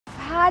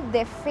heard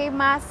the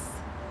famous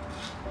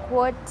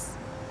quote,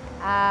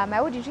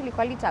 I would usually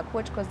call it a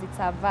quote because it's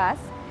a verse,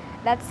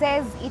 that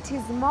says, "It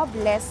is more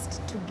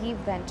blessed to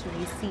give than to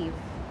receive."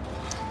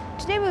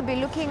 Today we'll be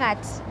looking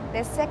at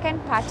the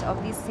second part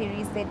of this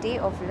series, The Day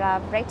of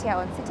Love, right here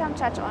on CITAM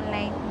Church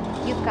Online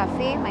Youth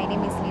Cafe. My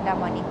name is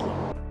Mwaniki.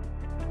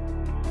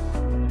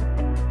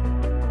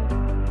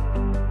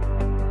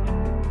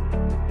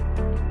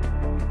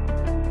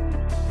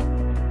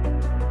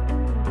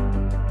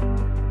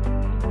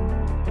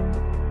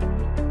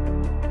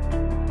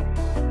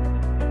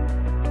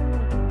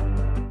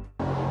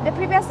 The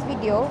previous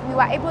video, we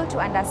were able to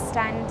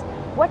understand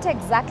what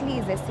exactly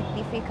is the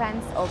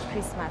significance of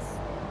Christmas.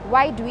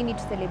 Why do we need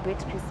to celebrate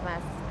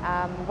Christmas?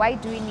 Why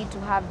do we need to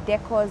have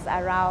decors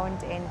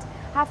around and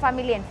have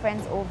family and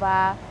friends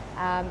over,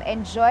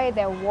 enjoy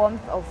the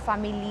warmth of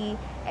family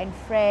and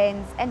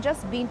friends, and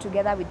just being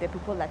together with the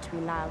people that we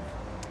love?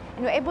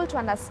 And we're able to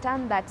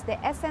understand that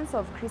the essence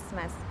of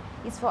Christmas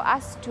is for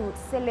us to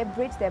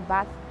celebrate the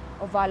birth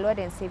of our Lord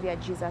and Savior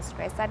Jesus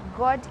Christ, that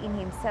God in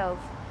Himself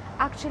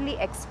actually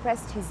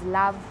expressed His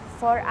love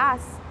for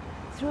us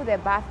through the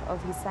birth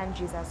of His Son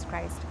Jesus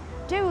Christ.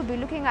 Today we'll be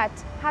looking at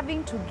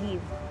having to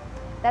give,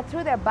 that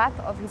through the birth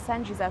of His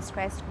Son Jesus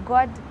Christ,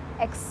 God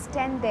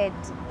extended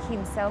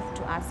Himself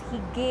to us.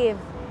 He gave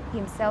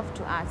Himself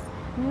to us,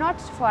 not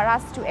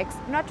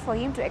for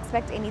Him to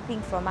expect anything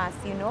from us,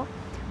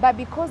 but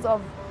because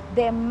of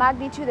the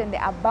magnitude and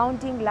the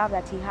abounding love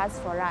that He has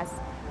for us,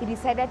 He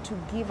decided to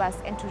give us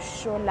and to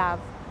show love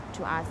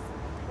to us.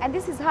 And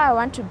this is how I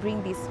want to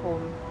bring this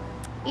home.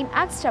 In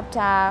Acts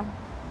chapter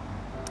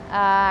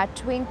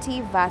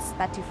 20 verse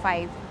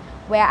 35,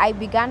 where I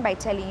began by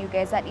telling you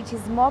guys that it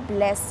is more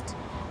blessed,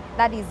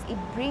 that is, it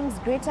brings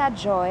greater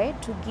joy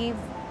to give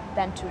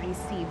than to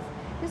receive.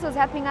 This was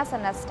helping us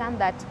understand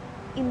that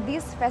in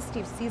this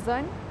festive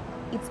season,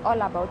 it's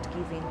all about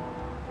giving.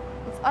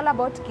 It's all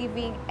about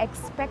giving,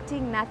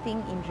 expecting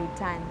nothing in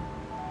return.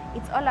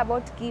 It's all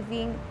about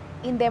giving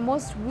in the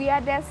most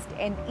weirdest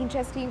and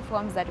interesting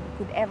forms that we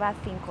could ever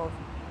think of,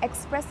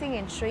 expressing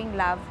and showing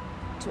love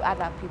to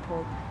other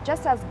people.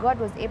 Just as God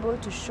was able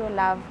to show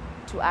love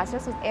to us,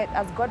 just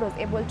as God was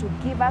able to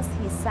give us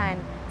His Son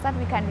so that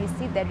we can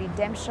receive the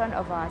redemption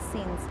of our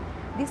sins,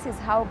 this is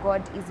how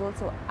God is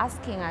also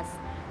asking us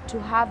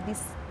to have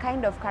this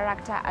kind of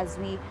character as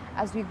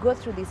we go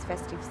through this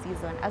festive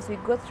season. As we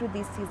go through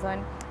this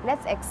season,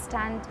 let's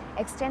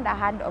extend a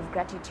hand of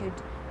gratitude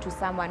to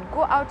someone.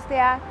 Go out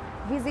there,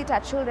 visit a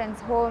children's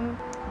home,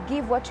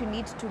 give what you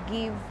need to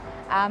give,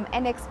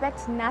 and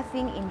expect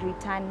nothing in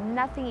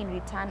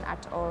return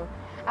at all.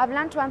 I've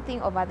learned one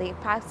thing over the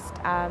past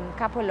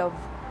couple of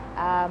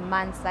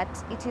months,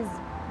 that it is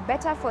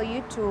better for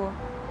you to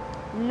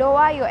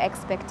lower your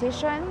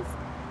expectations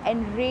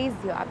and raise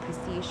your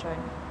appreciation.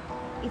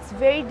 It's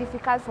very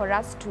difficult for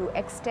us to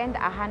extend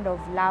a hand of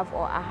love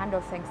or a hand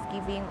of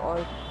thanksgiving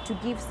or to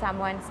give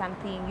someone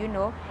something,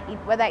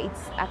 whether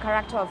it's a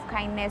character of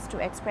kindness, to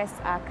express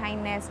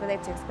kindness, whether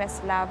it's to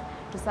express love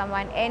to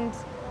someone. And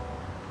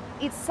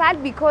it's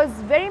sad because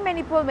very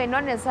many people may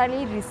not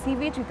necessarily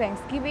receive it with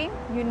thanksgiving,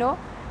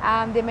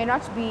 they may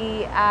not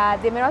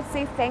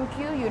say thank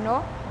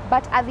you,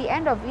 but at the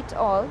end of it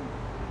all,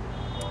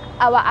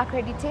 our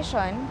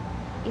accreditation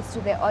is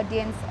to the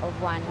audience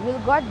of one. Will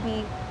God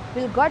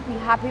be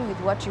happy with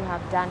what you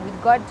have done?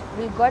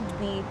 Will God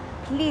be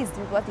pleased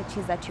with what it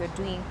is that you're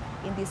doing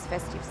in this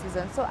festive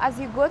season? So as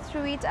you go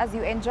through it, as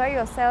you enjoy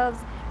yourselves,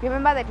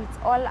 remember that it's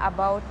all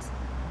about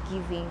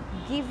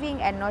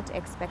giving and not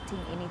expecting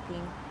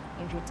anything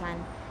in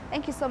return.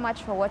 Thank you so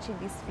much for watching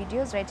these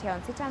videos right here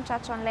on CITAM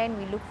Church Online.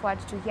 We look forward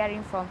to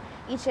hearing from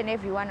each and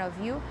every one of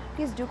you.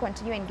 Please do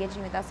continue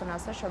engaging with us on our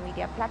social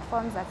media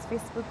platforms. That's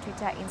Facebook,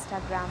 Twitter,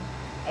 Instagram,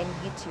 and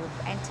YouTube.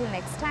 Until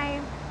next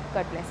time,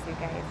 God bless you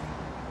guys.